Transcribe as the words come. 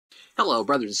Hello,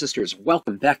 brothers and sisters.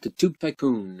 Welcome back to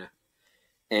TubeTycoon.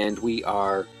 And we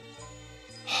are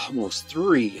almost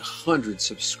 300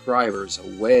 subscribers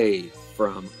away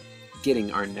from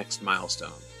getting our next milestone.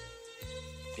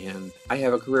 And I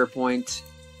have a career point.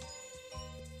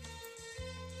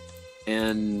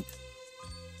 And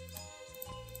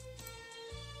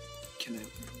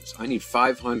I need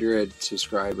 500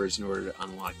 subscribers in order to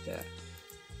unlock that.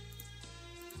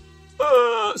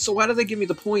 So why do they give me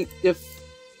the point if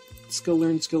skill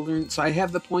learn? So I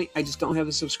have the point, I just don't have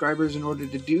the subscribers in order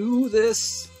to do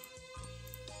this.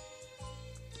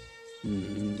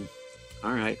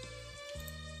 Alright.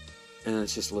 And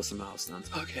it's just a list of milestones.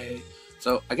 Okay.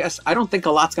 So I guess I don't think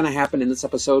a lot's going to happen in this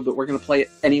episode, but we're going to play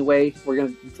it anyway. We're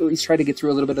going to at least try to get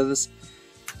through a little bit of this.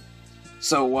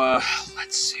 So,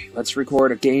 let's see. Let's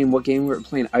record a game. What game we're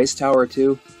playing? Ice Tower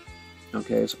 2.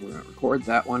 Okay, so we're going to record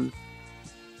that one.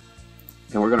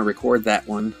 And we're going to record that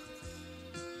one.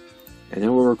 And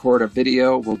then we'll record a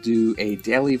video. We'll do a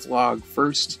daily vlog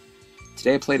first.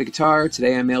 Today I played a guitar.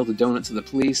 Today I mailed a donut to the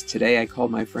police. Today I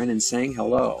called my friend and sang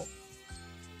hello.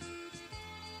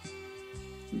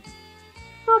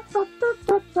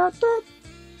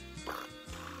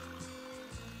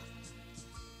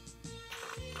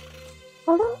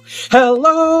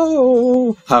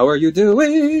 Hello! How are you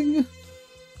doing?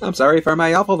 I'm sorry for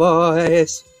my awful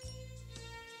voice.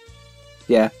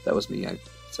 Yeah, that was me, I'd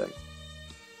say.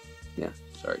 Yeah,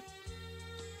 sorry.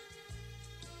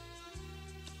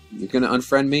 You're gonna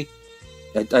unfriend me?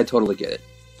 I totally get it.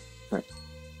 Alright.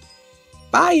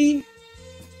 Bye!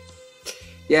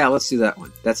 Yeah, let's do that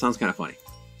one. That sounds kind of funny.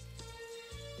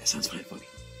 That sounds kind of funny.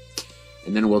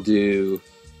 And then we'll do...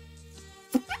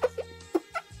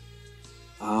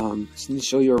 just need to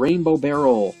show you a rainbow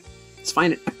barrel. Let's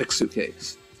find an epic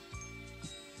suitcase.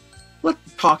 Let's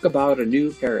talk about a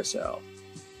new carousel.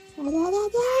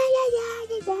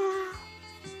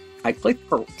 I clicked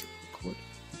record.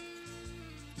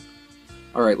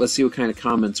 Alright, let's see what kind of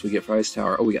comments we get for Ice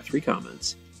Tower. Oh, we got 3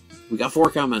 comments. We got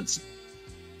 4 comments.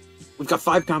 We've got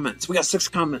 5 comments. We got 6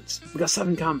 comments. We got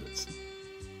 7 comments.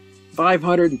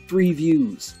 503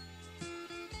 views.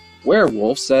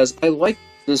 Werewolf says, I like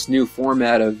this new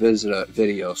format of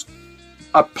videos.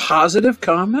 A positive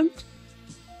comment?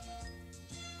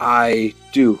 I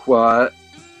do what?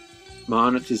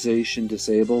 Monetization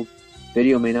disabled.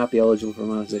 Video may not be eligible for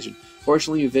monetization.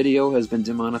 Fortunately, your video has been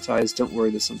demonetized. Don't worry,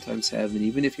 this sometimes happens,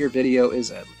 even if your video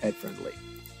is ad-friendly.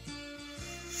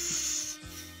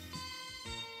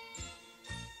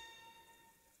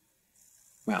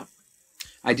 Well,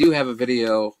 I do have a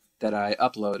video that I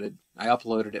uploaded. I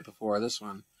uploaded it before this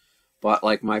one. But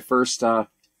like my first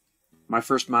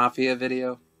Mafia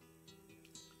video,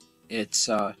 it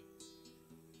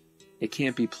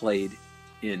can't be played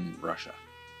in Russia.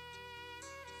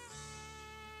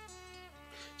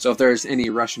 So if there's any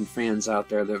Russian fans out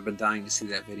there that have been dying to see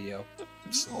that video,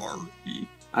 I'm sorry.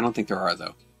 I don't think there are,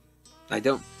 though. I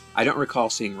don't recall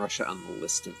seeing Russia on the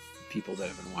list of people that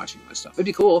have been watching my stuff. It'd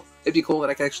be cool. It'd be cool that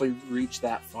I could actually reach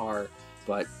that far,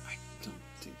 but I don't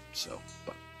think so.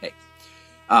 But hey.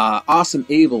 Awesome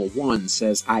Able 1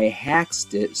 says, I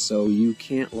hacked it so you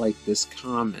can't like this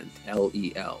comment.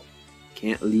 LEL.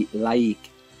 Can't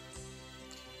like.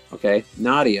 Okay.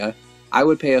 Nadia, I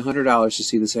would pay $100 to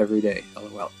see this every day.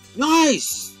 LOL.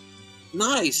 Nice!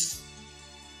 Nice!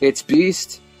 It's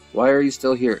Beast. Why are you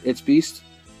still here? It's Beast?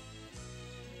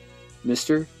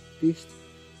 Mr. Beast?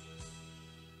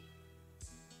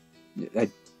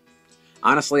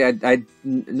 Honestly,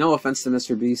 no offense to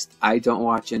Mr. Beast. I don't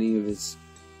watch any of his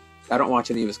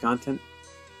content.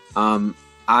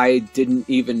 I didn't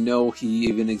even know he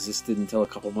even existed until a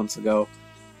couple months ago.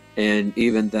 And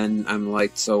even then, I'm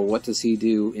like, so what does he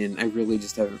do? And I really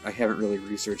just haven't really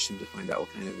researched him to find out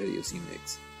what kind of videos he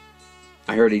makes.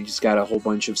 I heard he just got a whole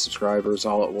bunch of subscribers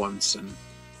all at once, and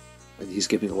he's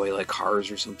giving away like cars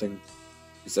or something.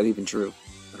 Is that even true?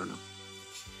 I don't know.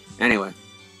 Anyway.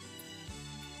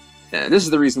 This is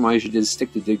the reason why you should just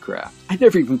stick to Digcraft. I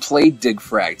never even played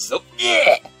Digfrag, so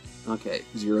yeah! Okay,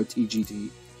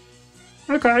 0TGT.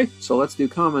 Okay, so let's do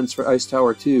comments for Ice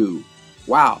Tower 2.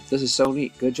 Wow, this is so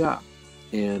neat. Good job.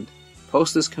 And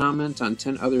post this comment on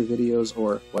 10 other videos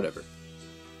or whatever.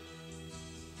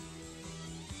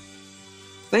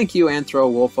 Thank you,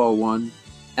 AnthroWolf01.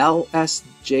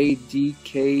 LSJDK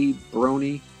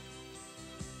Brony.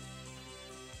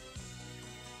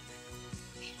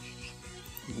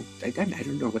 I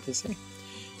don't know what to say.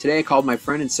 Today I called my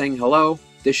friend and sang hello.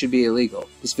 This should be illegal.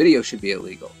 This video should be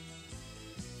illegal.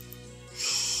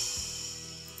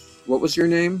 What was your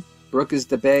name? Brooke is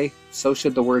the bay. So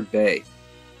should the word bay.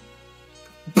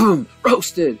 Boom!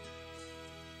 Roasted!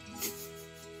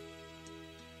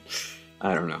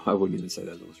 I don't know. I wouldn't even say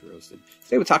that was roasted.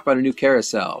 Today we talk about a new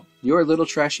carousel. Your little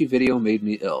trashy video made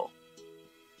me ill.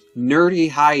 Nerdy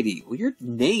Heidi. Well, your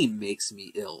name makes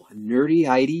me ill. Nerdy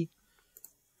Heidi?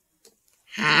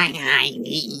 Hi,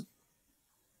 Heidi.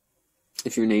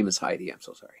 If your name is Heidi, I'm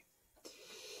so sorry.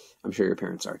 I'm sure your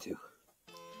parents are too.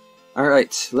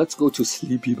 Alright, let's go to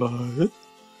sleepy bye.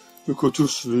 We go to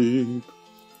sleep.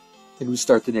 And we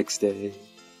start the next day.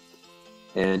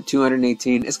 And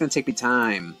 218, it's going to take me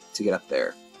time to get up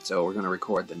there. So we're going to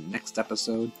record the next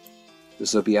episode.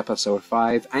 This will be episode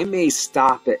 5. I may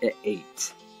stop it at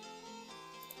 8.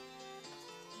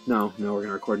 No, we're going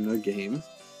to record another game.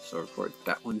 So record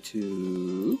that one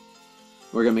too.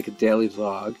 We're going to make a daily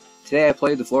vlog. Today I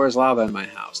played The Floor is Lava in my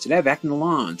house. Today I vacuumed the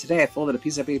lawn. Today I folded a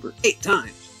piece of paper 8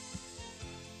 times.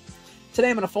 Today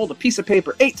I'm going to fold a piece of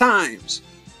paper 8 times.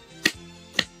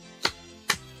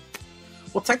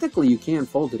 Well, technically you can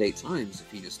fold it 8 times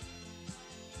if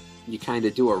you kind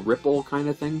of do a ripple kind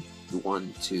of thing.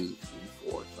 1, 2,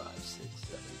 3, 4, 5, 6, 7,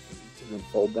 8, and then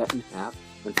fold that in half,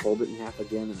 then fold it in half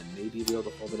again, and then maybe you'll be able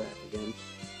to fold it half again.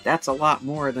 That's a lot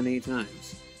more than 8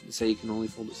 times. You say you can only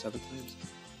fold it 7 times.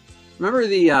 Remember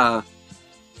the,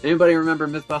 anybody remember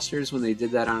Mythbusters when they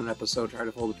did that on an episode, tried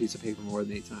to fold a piece of paper more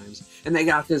than 8 times? And they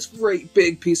got this great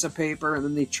big piece of paper, and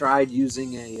then they tried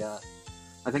using a,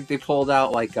 I think they pulled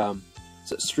out like,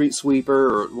 street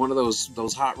sweeper or one of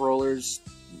those hot rollers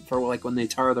for like when they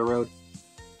tar the road.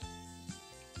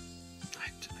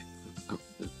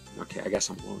 Okay, I guess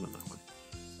I'm alone on that one.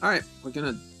 Alright, we're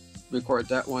gonna record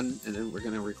that one, and then we're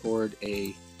gonna record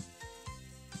a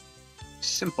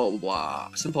simple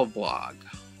vlog.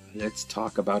 Let's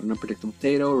talk about an unpredictable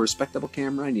potato, a respectable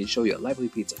camera. I need to show you a lively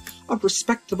pizza. A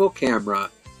respectable camera.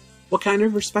 What kind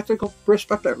of respectable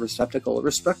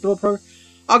pro?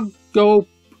 A GoPro.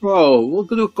 We'll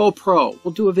do a GoPro.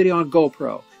 We'll do a video on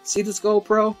GoPro. See this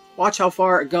GoPro? Watch how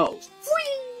far it goes.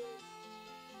 Whee!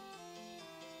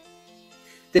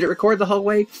 Did it record the whole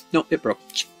way? No, it broke.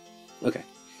 Okay.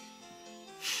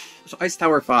 So Ice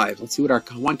Tower 5. Let's see what our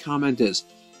one comment is.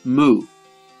 Moo.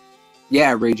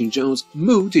 Yeah, Raging Jones.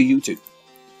 Moo to you too.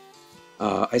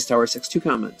 Ice Tower 6, 2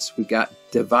 comments. We got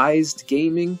Devised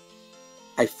Gaming.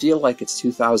 I feel like it's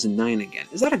 2009 again.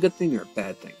 Is that a good thing or a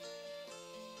bad thing?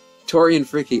 Tori and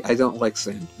Freaky, I don't like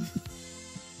sand.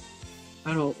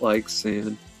 I don't like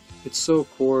sand. It's so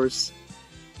coarse.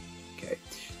 Okay.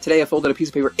 Today I folded a piece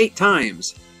of paper 8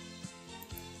 times.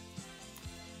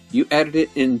 You added it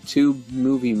into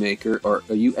Movie Maker, or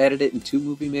you added it into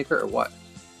Movie Maker, or what?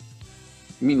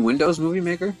 You mean Windows Movie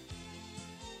Maker?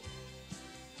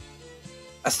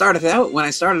 When I started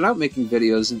out making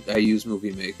videos, I used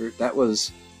Movie Maker. That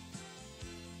was...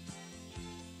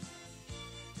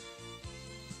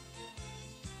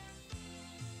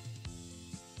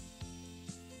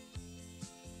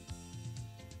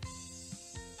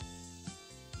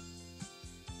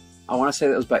 I want to say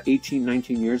that was about 18,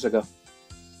 19 years ago.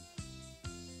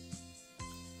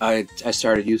 I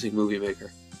started using Movie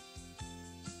Maker.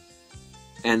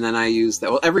 And then I used that.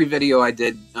 Well, every video I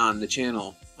did on the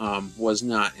channel was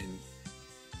not in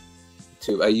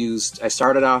Tube. I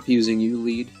started off using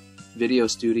ULead Video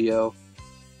Studio.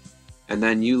 And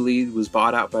then ULead was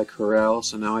bought out by Corel,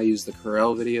 so now I use the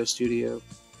Corel Video Studio.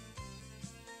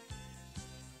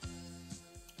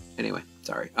 Anyway,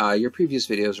 sorry. Your previous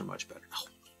videos are much better.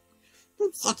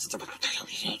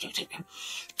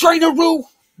 Drainaroo!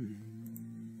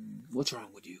 What's wrong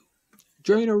with you?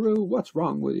 Drainaroo, what's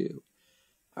wrong with you?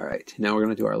 Alright, now we're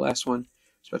going to do our last one.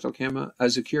 Special camera.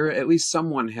 Azakura, at least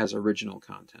someone has original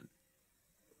content.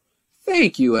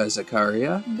 Thank you,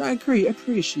 Azakaria. I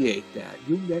appreciate that.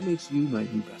 That makes you my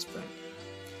new best friend.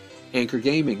 Anchor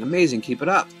Gaming, amazing, keep it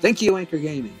up. Thank you, Anchor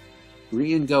Gaming.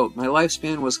 Rian Goat, my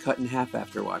lifespan was cut in half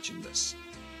after watching this.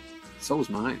 So was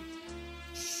mine.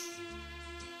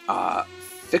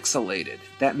 Fixelated.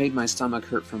 That made my stomach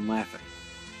hurt from laughing.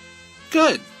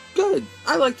 Good, good.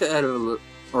 I like to add a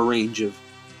range of.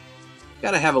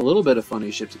 Gotta have a little bit of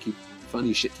funny shit to keep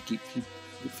the shit.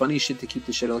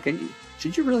 Like,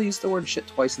 should you really use the word shit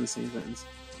twice in the same sentence?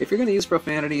 If you're gonna use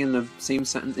profanity in the same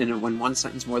sentence, in one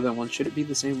sentence more than once, should it be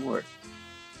the same word?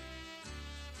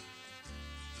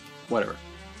 Whatever.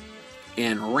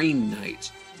 And Rain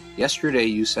Night. Yesterday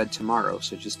you said tomorrow,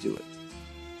 so just do it.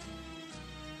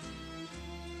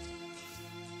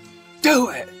 Do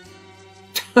it!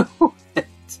 Do it!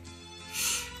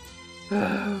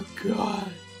 Oh,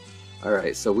 God.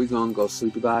 Alright, so we're gonna go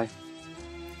sleepy bye.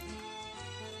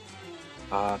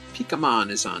 Pokemon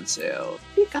is on sale.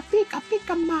 Pika, Pika,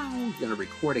 Pokemon! We're gonna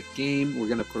record a game. We're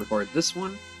gonna record this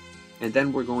one. And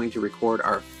then we're going to record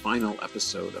our final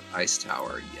episode of Ice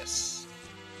Tower. Yes.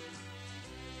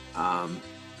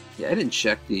 Yeah, I didn't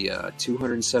check the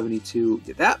 272.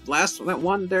 That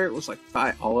one there, it was like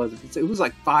it was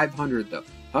like 500 though.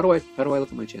 How do I look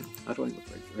at my channel? How do I look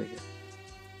right here?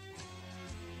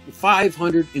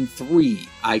 503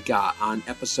 I got on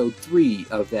episode 3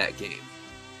 of that game.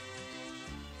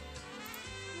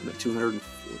 I'm at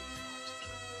 240.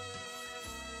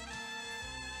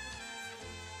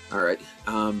 Alright,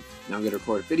 now I'm going to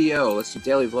record a video. Let's do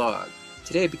daily vlog.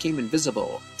 Today I became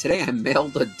invisible. Today I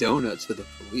mailed a donut to the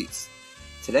police.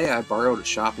 Today I borrowed a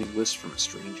shopping list from a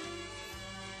stranger.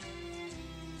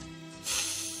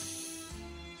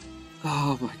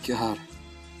 Oh my god.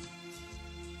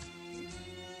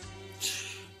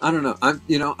 I don't know.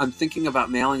 I'm thinking about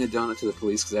mailing a donut to the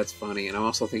police because that's funny, and I'm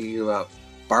also thinking about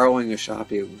borrowing a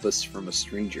shopping list from a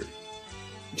stranger.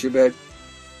 Too bad.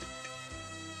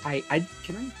 Can I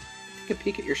take a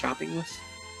peek at your shopping list?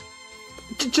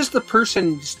 Just the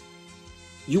person.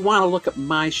 You want to look at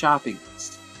my shopping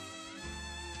list?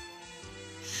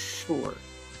 Sure.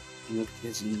 You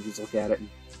just look at it.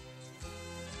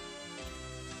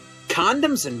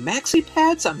 Condoms and maxi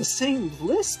pads on the same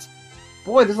list?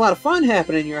 Boy, there's a lot of fun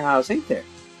happening in your house, ain't there?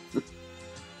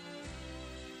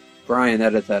 Brian,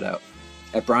 edit that out.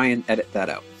 Brian, edit that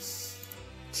out.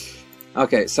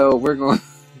 Okay, so we're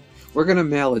gonna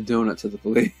mail a donut to the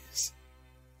police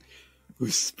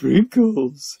with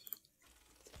sprinkles.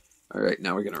 All right,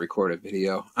 now we're gonna record a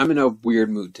video. I'm in a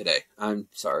weird mood today. I'm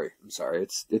sorry.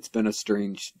 It's been a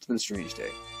strange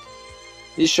day.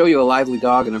 Let me show you a lively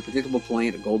dog, an unpredictable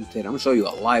plane, a golden tit. I'm gonna show you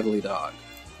a lively dog.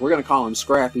 We're gonna call him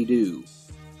Scrappy Doo,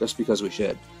 just because we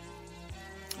should.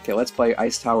 Okay, let's play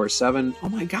Ice Tower 7. Oh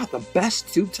my god, the best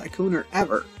TubeTycooner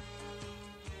ever.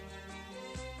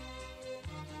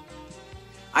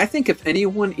 I think if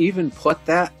anyone even put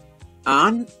that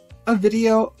on a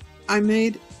video I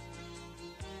made,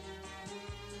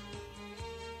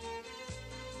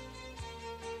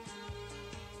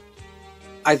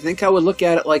 I think I would look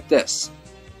at it like this.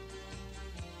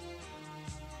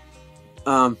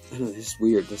 I know, this is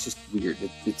weird. That's just weird.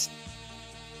 It's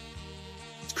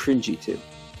cringy too.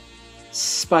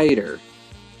 Spider,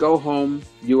 go home.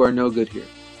 You are no good here.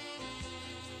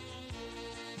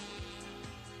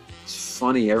 It's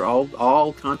funny.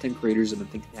 All content creators have been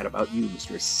thinking that about you,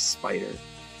 Mr. Spider.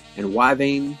 And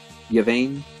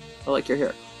Yvain, I like your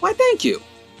hair. Why, thank you.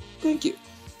 Thank you.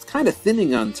 It's kind of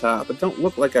thinning on top. It don't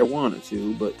look like I want it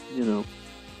to, but, you know,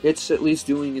 it's at least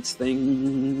doing its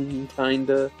thing,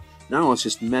 kinda. Now it's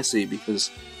just messy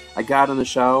because I got in the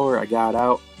shower, I got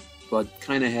out, but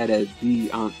kind of had to be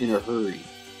in a hurry.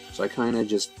 So I kind of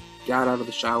just got out of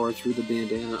the shower, threw the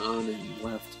bandana on, and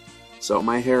left. So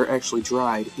my hair actually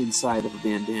dried inside of a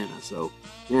bandana, so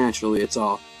naturally it's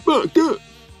all good.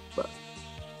 But,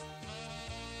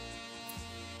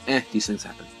 these things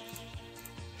happen.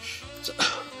 So, go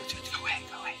away.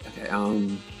 Okay,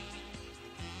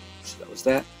 so that was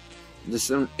that. This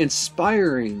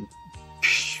inspiring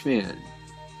fan.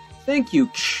 Thank you,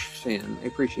 fan. I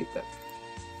appreciate that.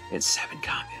 And 7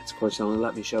 comments. Of course, they only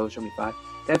let me show me 5.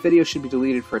 That video should be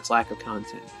deleted for its lack of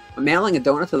content. But mailing a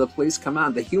donut to the police, come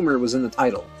on, the humor was in the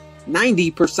title.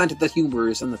 90% of the humor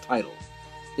is in the title.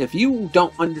 If you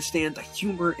don't understand the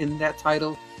humor in that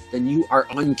title, then you are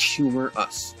unhumor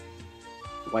us.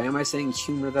 Why am I saying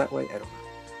humor that way? I don't know.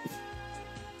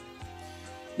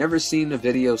 Never seen a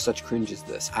video such cringe as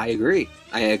this. I agree.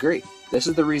 This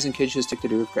is the reason kids should stick to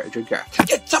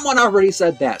Dreadcraft. Someone already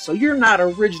said that, so you're not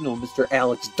original, Mr.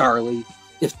 Alex Darley,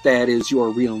 if that is your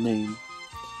real name.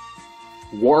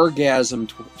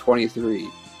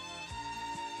 Wargasm23.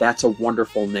 That's a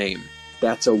wonderful name.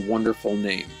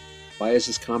 Why is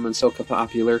this comment so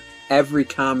popular? Every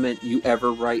comment you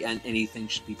ever write on anything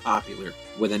should be popular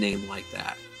with a name like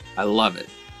that. I love it.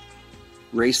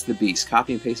 Race the Beast.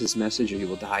 Copy and paste this message or you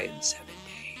will die in 7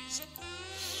 days.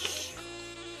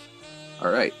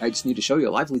 Alright, I just need to show you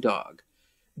a lively dog.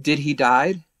 Did he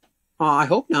die? Oh, I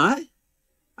hope not.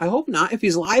 If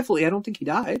he's lively, I don't think he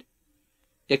died.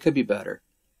 It could be better.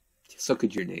 So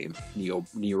could your name,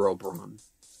 Nero Braun.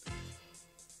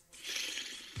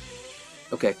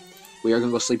 Okay, we are going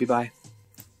to go sleepy bye.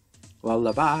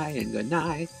 Lullaby and good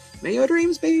night. May your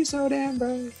dreams be so damn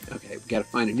bright. Okay, we got to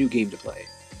find a new game to play.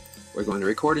 We're going to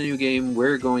record a new game.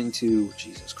 We're going to...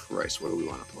 Jesus Christ, what do we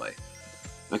want to play?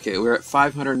 Okay, we're at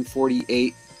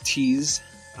 548 T's.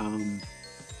 And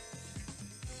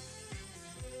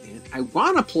I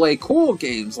want to play cool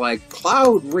games like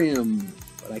Cloud Rim,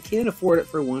 but I can't afford it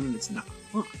for one, and it's not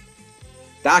fun.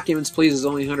 Documents, please, is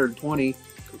only 120.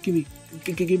 Gimme.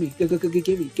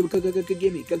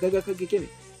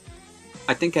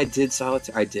 I think I did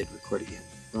Solitaire. I did record again.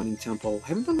 Running Temple. I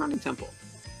haven't done Running Temple.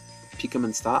 peek them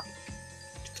and stop.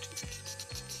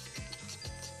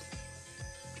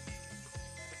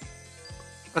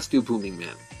 Let's do Booming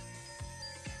Man.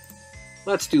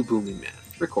 Let's do Booming Man.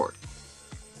 Record.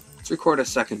 Let's record a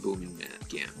second Booming Man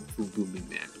again. Booming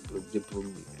Man.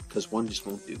 Booming Man. Because one just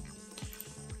won't do.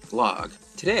 Vlog.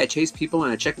 Today I chased people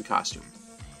in a chicken costume.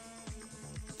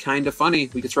 Kinda funny.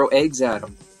 We could throw eggs at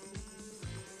them.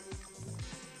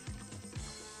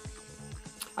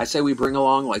 I say we bring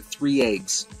along like 3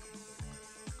 eggs.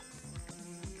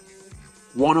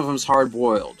 One of them's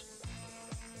hard-boiled.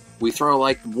 We throw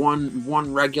like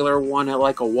one regular one at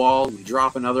like a wall. We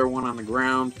drop another one on the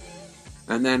ground.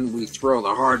 And then we throw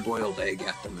the hard-boiled egg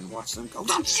at them and watch them go,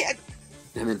 oh shit!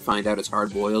 And then find out it's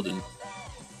hard-boiled, and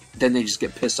then they just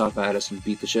get pissed off at us and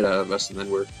beat the shit out of us, and then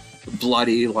we're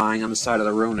bloody, lying on the side of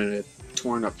the road in a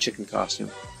torn-up chicken costume.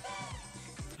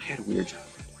 I had a weird job.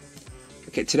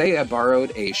 Okay, today I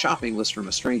borrowed a shopping list from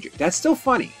a stranger. That's still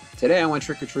funny. Today I went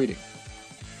trick-or-treating.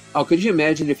 Oh, could you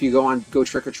imagine if you go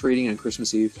trick-or-treating on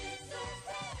Christmas Eve?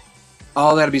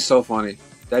 Oh, that'd be so funny.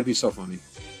 That'd be so funny.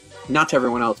 Not to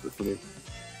everyone else, but for me.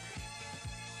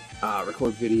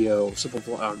 Record video, simple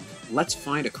vlog. Let's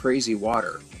find a crazy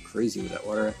water. How crazy would that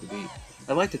water have to be?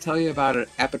 I'd like to tell you about an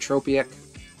apotropic.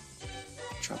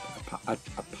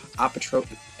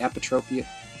 Apotropic.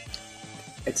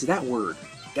 It's that word.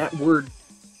 That word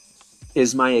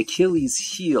is my Achilles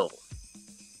heel.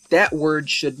 That word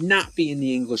should not be in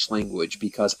the English language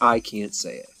because I can't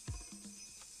say it.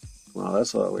 Well,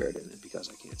 that's a little weird, isn't it? Because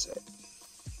I can't say it.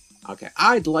 Okay,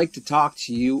 I'd like to talk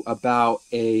to you about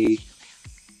a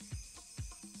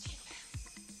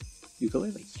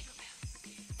ukulele.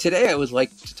 Today I would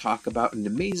like to talk about an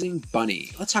amazing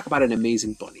bunny. Let's talk about an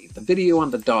amazing bunny. The video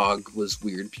on the dog was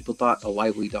weird. People thought a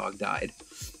lively dog died.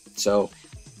 So,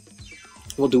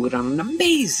 we'll do it on an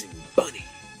amazing bunny.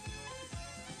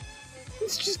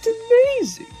 It's just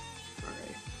amazing.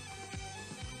 Alright.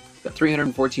 Got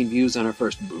 314 views on our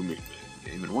first Booming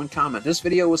game and 1 comment. This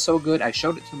video was so good, I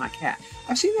showed it to my cat.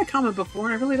 I've seen that comment before,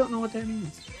 and I really don't know what that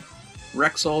means.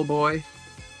 Rex, old boy.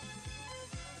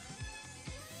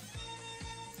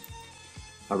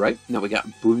 Alright, now we got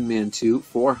Booming Man 2,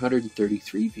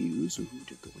 433 views. Ooh,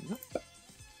 they're going up.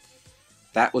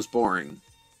 That was boring.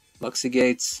 Luxie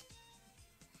Gates.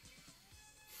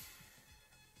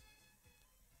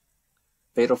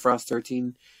 Fatal Frost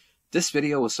 13. This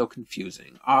video was so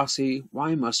confusing. Aussie,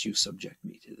 why must you subject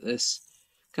me to this?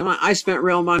 Come on, I spent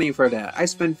real money for that. I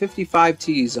spent 55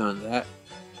 T's on that.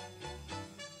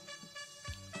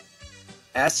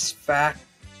 SFAC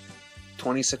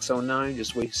 2609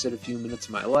 just wasted a few minutes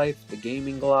of my life. The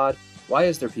Gaming Glod. Why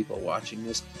is there people watching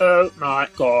this? Oh my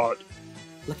god.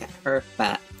 Look at her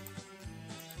fat.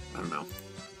 I don't know.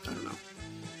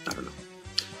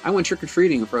 I went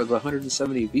trick-or-treating for the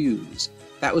 170 views.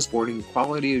 That was boring. The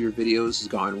quality of your videos has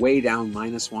gone way down,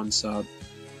 -1 sub.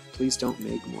 Please don't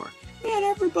make more. Man,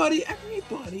 everybody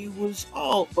was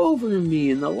all over me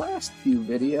in the last few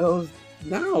videos.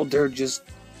 Now they're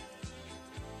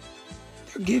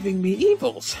giving me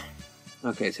evils.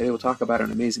 Okay, today we'll talk about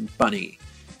an amazing bunny.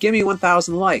 Give me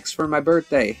 1,000 likes for my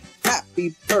birthday.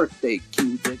 Happy birthday,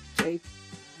 Cubic Jake.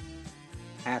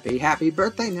 Happy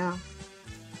birthday now.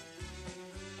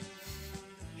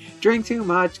 Drink too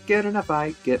much, get in a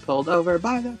fight, get pulled over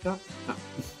by the car.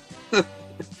 Oh.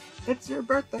 It's your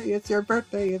birthday, it's your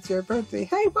birthday, it's your birthday.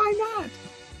 Hey, why not?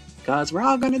 'Cause we're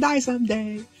all gonna die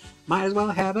someday. Might as well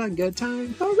have a good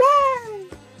time. Hooray!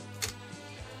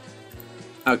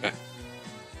 Okay.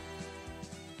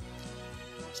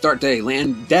 Start day.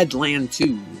 Deadland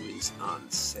 2 is on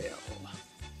sale.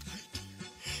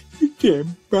 You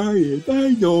can't buy it.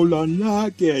 I don't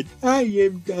unlock it. I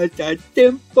am just a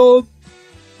simple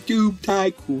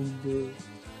TubeTycoon.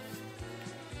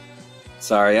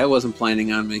 Sorry, I wasn't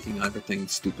planning on making everything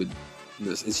stupid.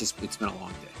 It's been a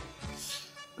long day.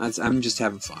 I'm just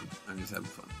having fun.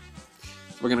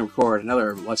 So we're gonna record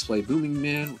another Let's Play Booming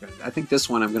Man. I think this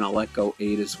one I'm gonna let go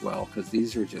 8 as well, because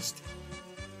these are just.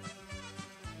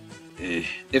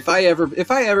 If I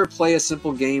ever play a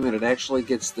simple game and it actually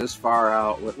gets this far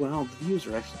out, well, the views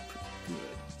are actually pretty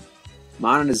good.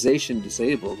 Monetization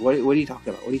disabled. What are you talking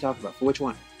about? What are you talking about? For which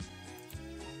one?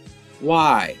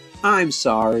 Why? I'm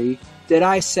sorry. Did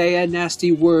I say a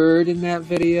nasty word in that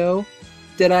video?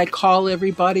 Did I call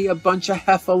everybody a bunch of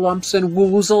heffalumps and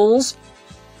woozles?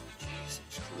 Jesus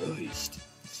Christ.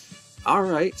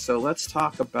 Alright, so let's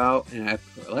talk about a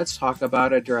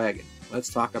dragon. Let's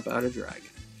talk about a dragon.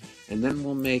 And then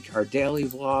we'll make our daily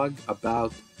vlog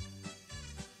about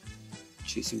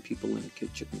chasing people in a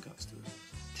chicken costume.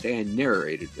 Today I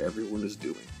narrated what everyone is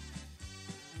doing.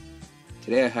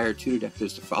 Today I hired 2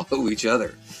 detectives to follow each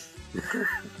other.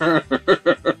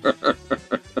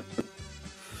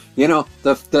 You know,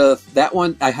 that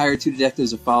one, I hired two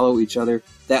detectives to follow each other.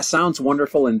 That sounds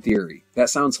wonderful in theory. That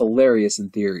sounds hilarious in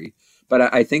theory.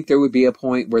 But I think there would be a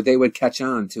point where they would catch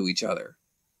on to each other.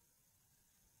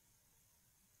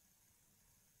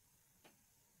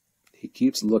 He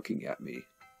keeps looking at me.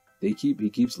 He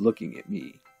keeps looking at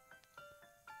me.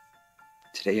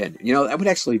 Today, you know, that would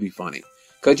actually be funny.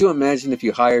 Could you imagine if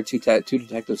you hired two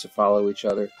detectives to follow each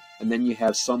other, and then you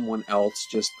have someone else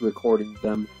just recording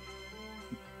them,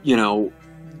 you know,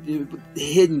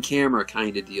 hidden camera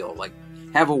kind of deal, like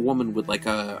have a woman with like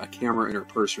a camera in her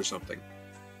purse or something,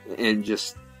 and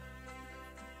just,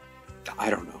 I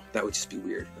don't know, that would just be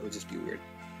weird. That would just be weird.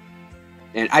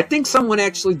 And I think someone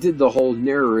actually did the whole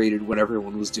narrated what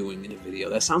everyone was doing in a video.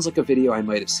 That sounds like a video I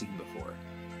might have seen before.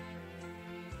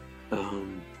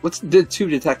 What's the two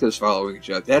detectives following each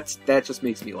other? That just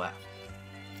makes me laugh.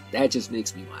 That just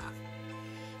makes me laugh.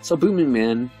 So Booming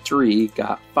Man 3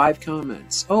 got 5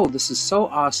 comments. Oh, this is so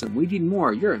awesome. We need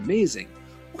more. You're amazing.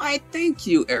 Why, thank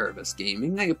you, Erebus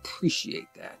Gaming. I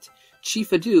appreciate that. Chief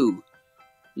Adu,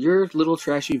 your little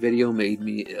trashy video made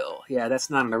me ill. Yeah, that's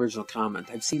not an original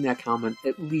comment. I've seen that comment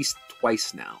at least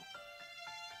twice now.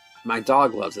 My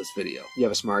dog loves this video. You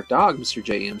have a smart dog, Mr.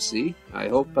 JMC.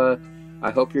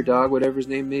 I hope your dog, whatever his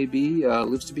name may be,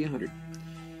 lives to be 100.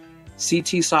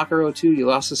 CT Soccer 02, you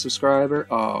lost a subscriber.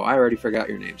 Oh, I already forgot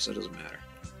your name, so it doesn't matter.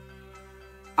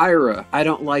 Ira, I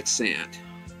don't like sand.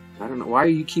 I don't know why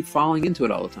you keep falling into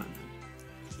it all the time.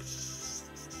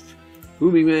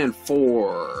 Booming Man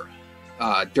 4.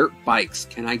 Dirt bikes.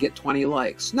 Can I get 20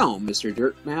 likes? No, Mr.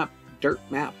 Dirt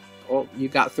Map. Oh, you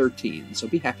got 13, so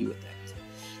be happy with that.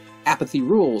 Apathy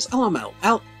rules. LML.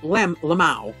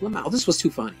 Lamau. This was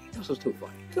too funny. This was too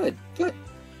funny. Good.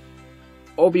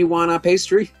 Obi-Wan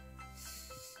pastry.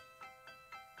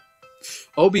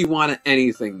 Obi-Wan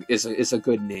anything is a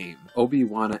good name.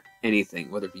 Obi-Wan anything,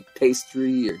 whether it be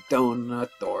pastry or donut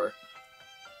or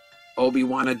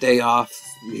Obi-Wan a day off,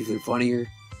 even funnier.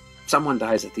 Someone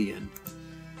dies at the end.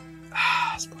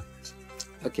 Spoilers.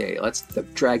 Okay, let's the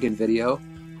dragon video.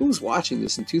 Who's watching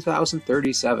this in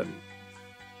 2037?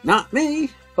 Not me,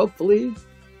 hopefully.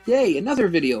 Yay, another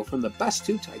video from the best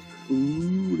TubeTycoon.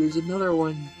 Ooh, there's another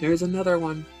one. There's another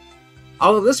one.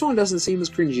 Although this one doesn't seem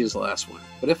as cringy as the last one.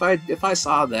 But if I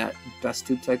saw that best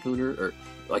TubeTycooner or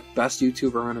like best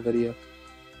YouTuber on a video,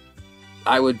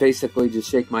 I would basically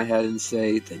just shake my head and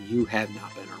say, then you have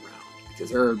not been around. Because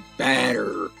there are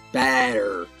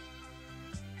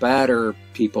better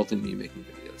people than me making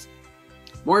videos.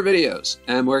 More videos.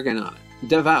 I'm working on it.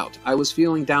 Devout. I was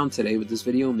feeling down today, but this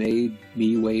video made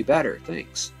me way better.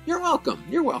 Thanks. You're welcome.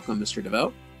 You're welcome, Mr.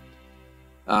 Devout.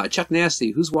 Chuck Nasty.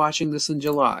 Who's watching this in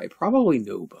July? Probably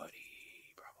nobody.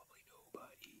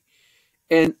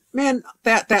 And, man,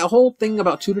 that whole thing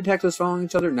about two detectives following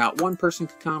each other, not one person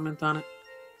could comment on it.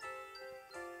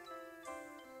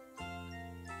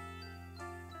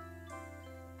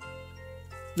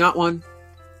 Not one.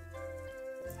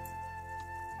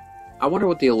 I wonder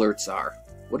what the alerts are.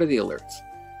 What are the alerts?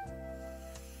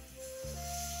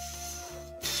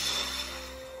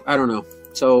 I don't know.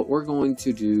 So we're going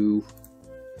to do...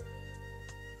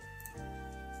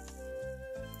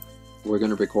 We're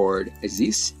going to record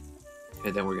Aziz.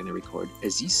 And then we're going to record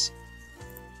Aziz.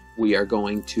 We are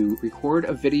going to record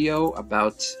a video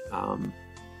about... today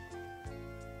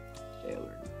I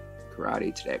learned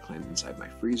karate. Today I climbed inside my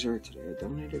freezer. Today I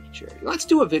donated to charity. Let's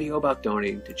do a video about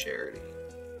donating to charity.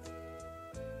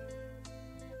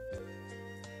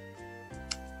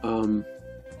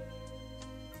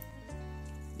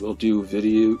 We'll do a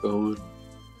video on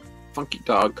Funky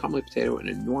Dog, Comely Potato, an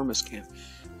enormous camera.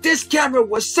 This camera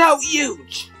was so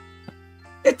huge!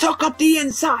 It took up the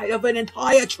inside of an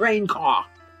entire train car!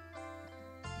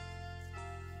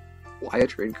 Why a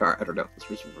train car? I don't know.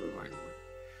 This was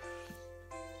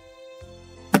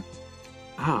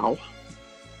Ow.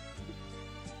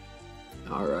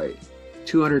 Alright.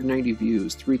 290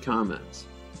 views, 3 comments.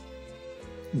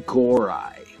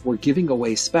 Gorai. We're giving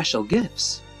away special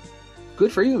gifts.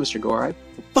 Good for you, Mr. Gorai. What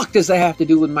the fuck does that have to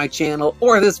do with my channel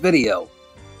or this video?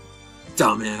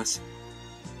 Dumbass.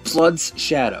 Blood's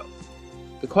Shadow.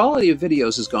 The quality of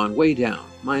videos has gone way down.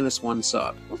 -1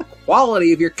 sub. Well, the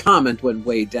quality of your comment went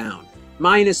way down.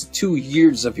 -2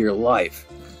 years of your life.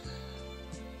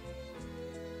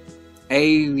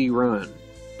 A run.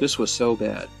 This was so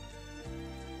bad.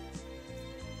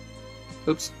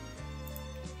 Oops.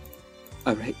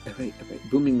 Alright.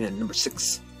 Booming Man number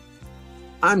 6.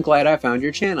 I'm glad I found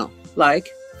your channel. Like.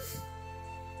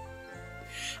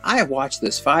 I have watched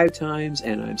this 5 times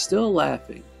and I'm still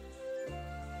laughing.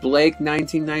 Blake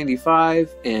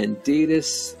 1995 and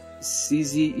Datus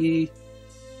CZE.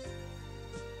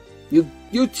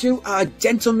 You two are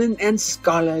gentlemen and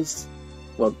scholars.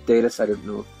 Well, Datus, I don't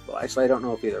know. Well, actually, I don't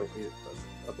know if either.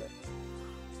 Okay.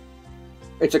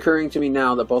 It's occurring to me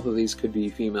now that both of these could be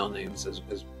female names as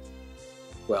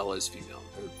well as female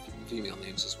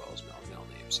names as well as male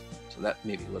names. So that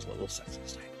maybe was a little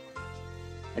sexist.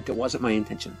 It wasn't my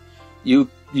intention. You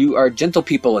are gentle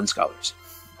people and scholars.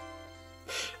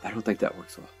 I don't think that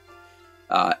works well.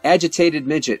 Agitated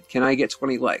midget. Can I get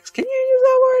 20 likes? Can you use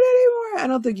that word anymore? I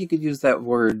don't think you could use that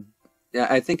word.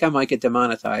 I think I might get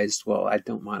demonetized. Well, I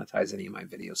don't monetize any of my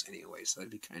videos anyway, so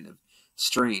that'd be kind of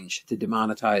strange to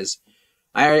demonetize.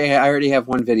 I already have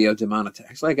one video demonetized.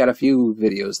 Actually, I got a few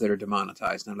videos that are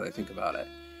demonetized now that I think about it.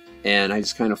 And I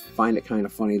just kind of find it kind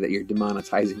of funny that you're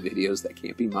demonetizing videos that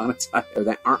can't be monetized, or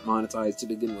that aren't monetized to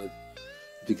begin with,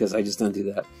 because I just don't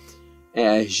do that.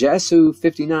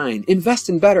 Jesu59, invest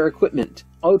in better equipment.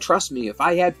 Oh, trust me, if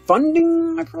I had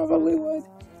funding, I probably would.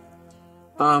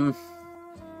 I don't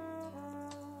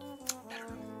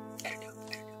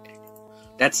know.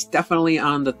 That's definitely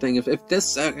on the thing. If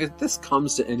this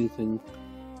comes to anything,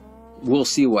 we'll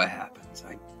see what happens.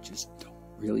 I just don't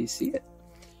really see it.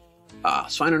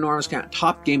 Swinonormous count.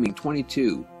 Top Gaming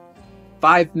 22.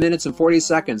 5 minutes and 40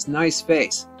 seconds. Nice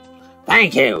face.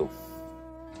 Thank you.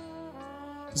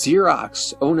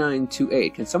 Xerox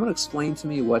 0928. Can someone explain to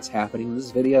me what's happening in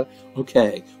this video?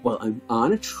 Okay, well, I'm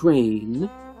on a train.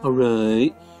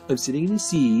 Alright. I'm sitting in a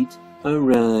seat.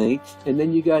 Alright. And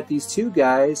then you got these two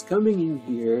guys coming in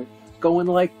here going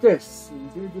like this.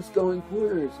 And they're just going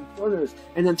corners and corners.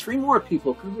 And then 3 more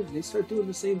people come in and they start doing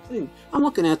the same thing. I'm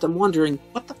looking at them wondering,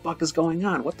 what the fuck is going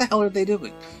on? What the hell are they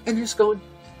doing? And they're just going,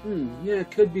 yeah,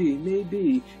 could be,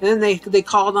 maybe. And then they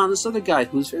called on this other guy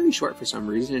who's very short for some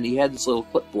reason, and he had this little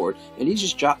clipboard, and he's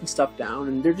just jotting stuff down,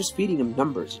 and they're just feeding him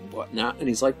numbers and whatnot, and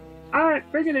he's like,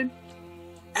 alright, bring it in.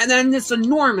 And then this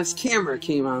enormous camera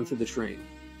came onto the train.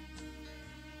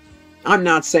 I'm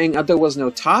not saying there was no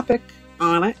topic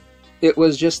on it. It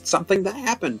was just something that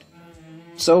happened.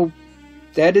 So,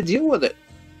 they had to deal with it.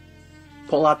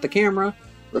 Pull out the camera,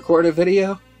 record a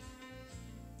video.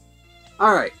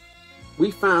 Alright. We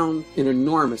found an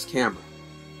enormous camera.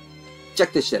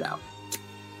 Check this shit out.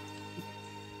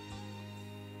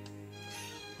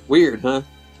 Weird, huh?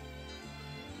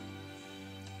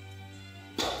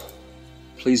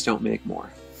 Please don't make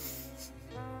more.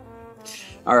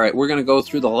 Alright, we're going to go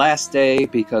through the last day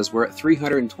because we're at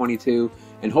 322,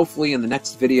 and hopefully in the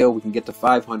next video we can get to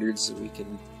 500 so we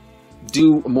can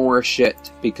do more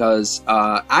shit, because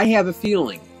I have a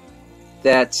feeling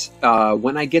that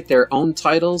when I get their own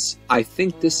titles, I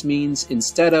think this means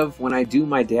instead of when I do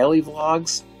my daily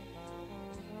vlogs,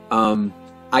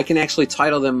 I can actually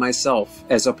title them myself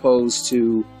as opposed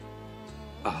to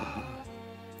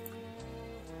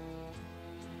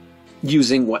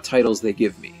using what titles they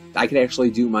give me. I can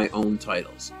actually do my own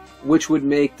titles, which would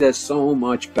make this so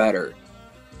much better,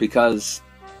 because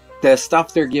the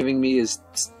stuff they're giving me is,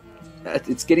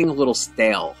 it's getting a little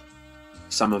stale.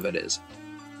 Some of it is.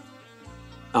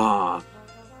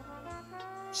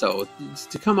 So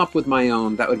to come up with my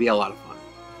own, that would be a lot of fun.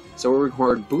 So we'll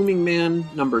record Booming Man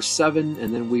number 7,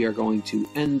 and then we are going to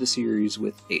end the series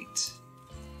with 8.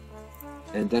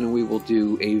 And then we will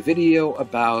do a video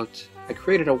about, I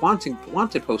created a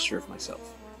wanted poster of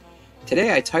myself.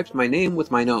 Today I typed my name with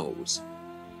my nose.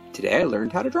 Today I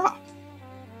learned how to draw.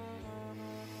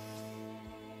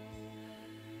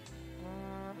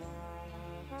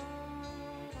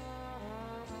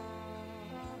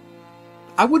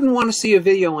 I wouldn't want to see a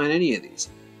video on any of these.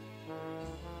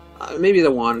 Maybe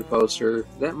the wanted poster.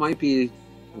 That might be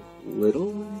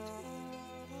little.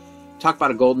 Talk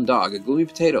about a golden dog, a gloomy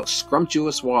potato,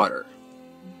 scrumptious water.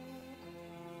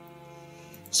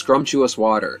 Scrumptious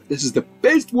water. This is the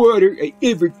best water I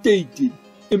ever tasted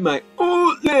in my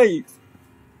whole life.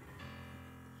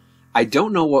 I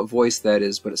don't know what voice that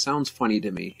is, but it sounds funny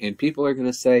to me. And people are going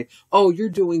to say, oh, you're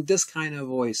doing this kind of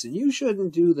voice, and you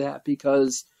shouldn't do that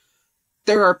because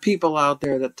there are people out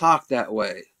there that talk that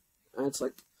way. And it's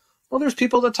like, well, there's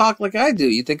people that talk like I do.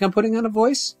 You think I'm putting on a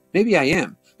voice? Maybe I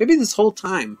am. Maybe this whole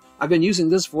time I've been using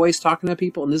this voice talking to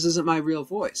people and this isn't my real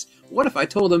voice. What if I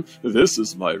told them, this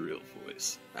is my real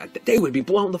voice? They would be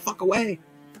blown the fuck away.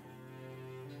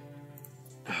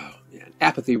 Oh, man.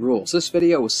 Apathy rules. This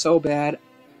video was so bad,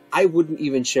 I wouldn't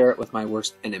even share it with my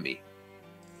worst enemy.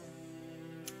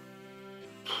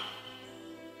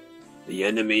 The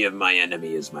enemy of my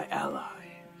enemy is my ally.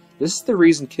 This is the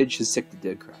reason kids should stick to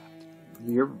Deadcraft.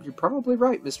 You're probably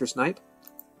right, Mr. Snipe.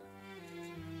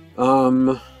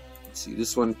 Let's see,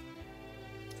 this one.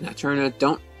 Now turn it.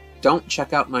 Don't don't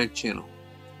check out my channel.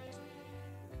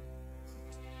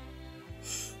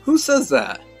 Who says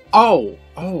that? Oh,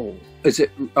 is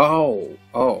it? Oh.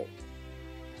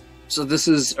 So this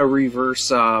is a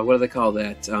reverse, what do they call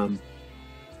that? A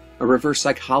reverse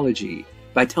psychology.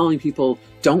 By telling people,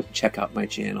 don't check out my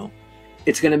channel,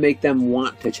 it's going to make them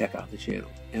want to check out the channel.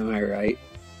 Am I right?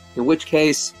 In which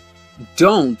case,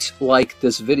 don't like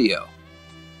this video.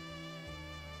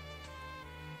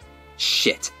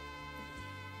 Shit.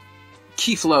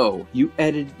 Keyflow, you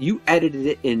edited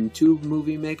it in Tube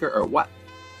Movie Maker or what?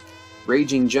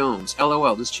 Raging Jones,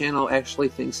 LOL. This channel actually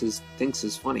thinks is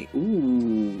funny.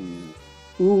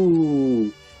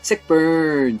 Ooh. Sick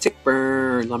burn.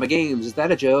 Llama Games, is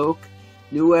that a joke?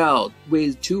 Newell,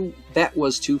 that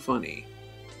was too funny.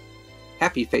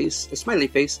 Happy face, a smiley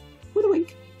face with a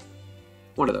wink.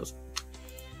 One of those.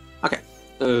 Okay.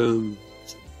 Okay.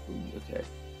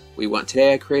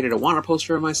 Today I created a wanted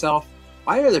poster of myself.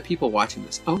 Why are there people watching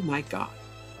this? Oh my god.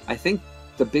 I think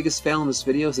the biggest fail in this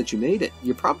video is that you made it.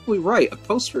 You're probably right. A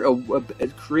poster,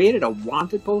 created a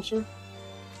wanted poster?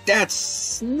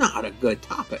 That's not a good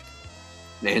topic.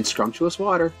 Man, scrumptious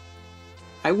water.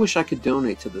 I wish I could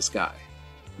donate to this guy.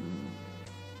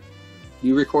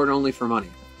 You record only for money.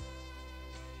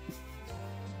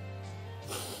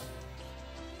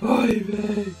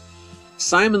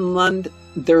 Simon Lund,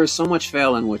 there is so much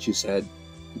fail in what you said,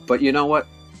 but you know what?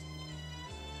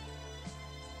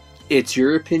 It's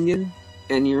your opinion,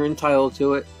 and you're entitled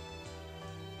to it.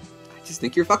 I just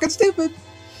think you're fucking stupid.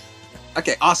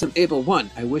 Okay, awesome. Abel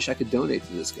 1. I wish I could donate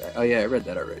to this guy. Oh yeah, I read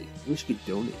that already. I wish I could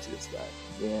donate to this guy.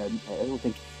 Yeah, I don't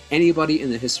think anybody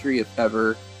in the history of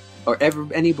ever, or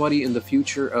anybody in the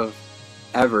future of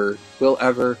ever, will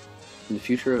ever, in the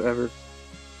future of ever,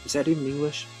 is that even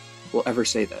English? Will ever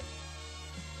say that.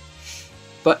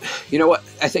 But, you know what?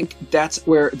 I think that's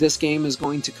where this game is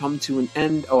going to come to an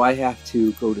end. Oh, I have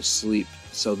to go to sleep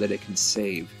so that it can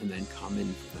save and then come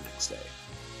in for the next day.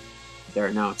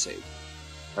 There, now it's saved.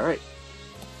 Alright.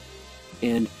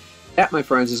 And that, my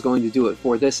friends, is going to do it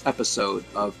for this episode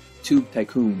of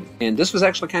TubeTycoon. And this was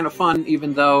actually kind of fun,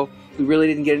 even though we really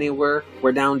didn't get anywhere.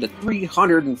 We're down to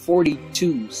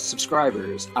 342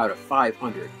 subscribers out of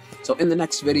 500. So in the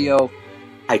next video,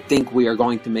 I think we are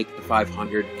going to make the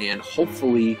 500, and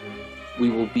hopefully we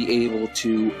will be able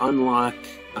to unlock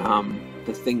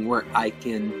the thing where I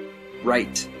can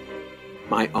write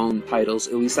my own titles.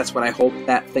 At least that's what I hope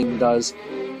that thing does,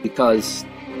 because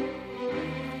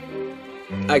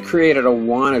I created a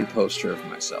wanted poster of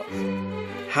myself.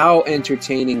 How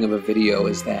entertaining of a video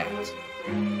is that?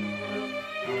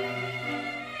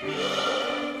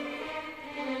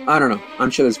 I don't know. I'm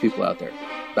sure there's people out there.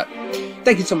 But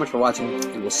thank you so much for watching,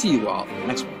 and we'll see you all in the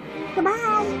next one.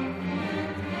 Goodbye!